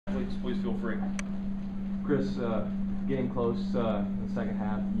please feel free. Chris, getting close in the second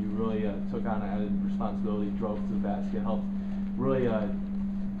half, you really took on added responsibility, drove to the basket, helped really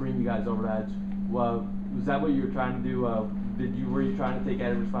bring you guys over the edge. Well, was that what you were trying to do? Were you trying to take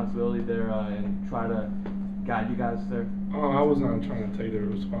added responsibility there and try to guide you guys there? I was not trying to take the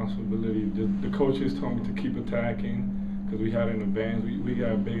responsibility. The coaches told me to keep attacking because we had an advance. We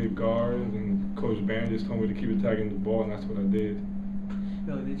got bigger guards, and Coach Barron just told me to keep attacking the ball, and that's what I did.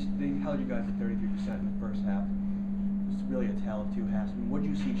 Billy, they held you guys at 33% in the first half. It was really a tale of two halves. I mean, what did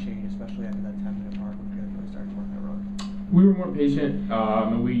you see change, especially after that 10-minute mark when you guys really started to work that road? We were more patient,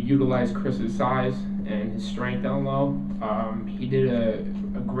 and we utilized Chris's size and his strength down low. He did a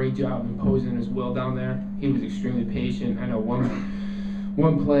great job imposing his will down there. He was extremely patient. I know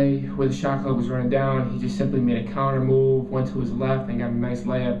one play where the shot clock was running down, he just simply made a counter move, went to his left and got a nice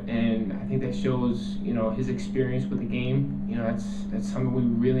layup, and I think that shows, you know, his experience with the game. You know, that's something we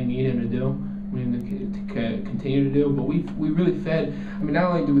really need him to do. We need him to continue to do, but we really fed. I mean,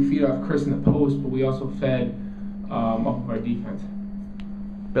 not only do we feed off Chris in the post, but we also fed off of our defense.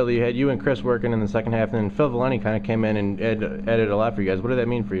 Billy, you had you and Chris working in the second half, and then Phil Valenti kind of came in and added a lot for you guys. What did that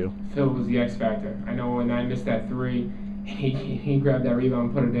mean for you? Phil was the X factor. I know when I missed that three, he grabbed that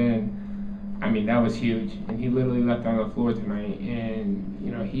rebound and put it in. I mean, that was huge. And he literally left on the floor tonight. And,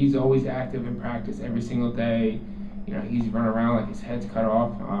 you know, he's always active in practice every single day. You know, he's running around like his head's cut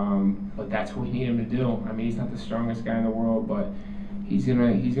off. But that's what we need him to do. I mean, he's not the strongest guy in the world, but he's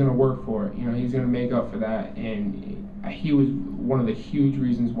gonna work for it. You know, he's gonna make up for that. And he was one of the huge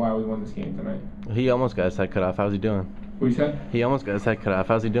reasons why we won this game tonight. He almost got his head cut off. How's he doing? What you said? He almost got his head cut off.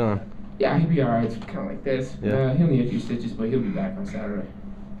 How's he doing? Yeah, he'll be all right. It's kind of like this. Yeah. He'll need a few stitches, but he'll be back on Saturday.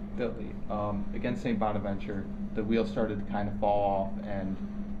 Billy, against St. Bonaventure, the wheels started to kind of fall off, and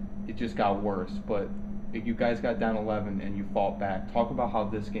it just got worse. But you guys got down 11, and you fought back. Talk about how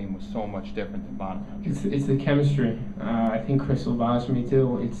this game was so much different than Bonaventure. It's the chemistry. I think Chris will vouch for me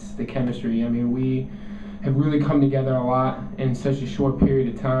too. It's the chemistry. I mean, we have really come together a lot in such a short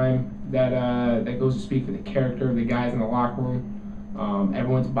period of time that goes to speak for the character of the guys in the locker room.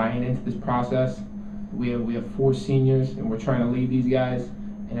 Everyone's buying into this process. We have 4 seniors, and we're trying to lead these guys,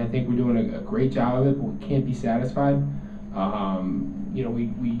 and I think we're doing a great job of it, but we can't be satisfied. You know,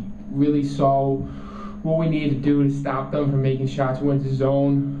 we really saw what we needed to do to stop them from making shots. We went to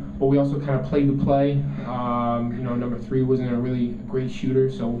zone, but we also kind of played the play. You know, number 3 wasn't a really great shooter,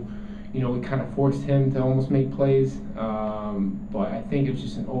 so you know, we kind of forced him to almost make plays. But I think it was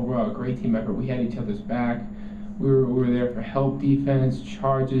just an overall great team effort. We had each other's back. We were there for help, defense,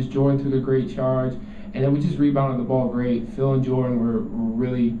 charges. Jordan took a great charge, and then we just rebounded the ball great. Phil and Jordan were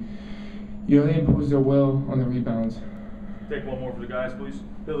really, you know, they imposed their will on the rebounds. Take one more for the guys, please.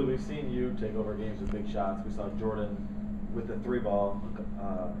 Billy, we've seen you take over games with big shots. We saw Jordan with the 3-ball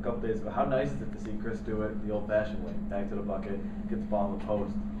a couple days ago. How nice is it to see Chris do it the old-fashioned way, back to the bucket, get the ball in the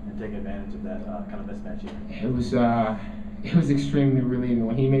post, and take advantage of that kind of mismatch here? It was extremely relieving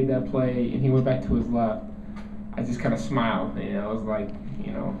when he made that play and he went back to his left. I just kind of smiled, and I was like,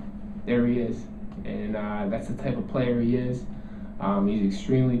 you know, there he is, and that's the type of player he is. He's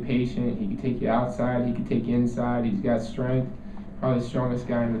extremely patient. He can take you outside, he can take you inside. He's got strength, probably the strongest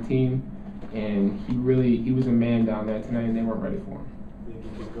guy on the team, and he was a man down there tonight, and they weren't ready for him. Think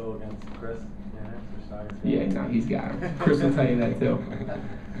he could go against Chris? Yeah, no, he's got him. Chris will tell you that too.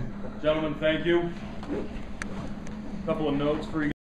 Gentlemen, thank you. A couple of notes for you.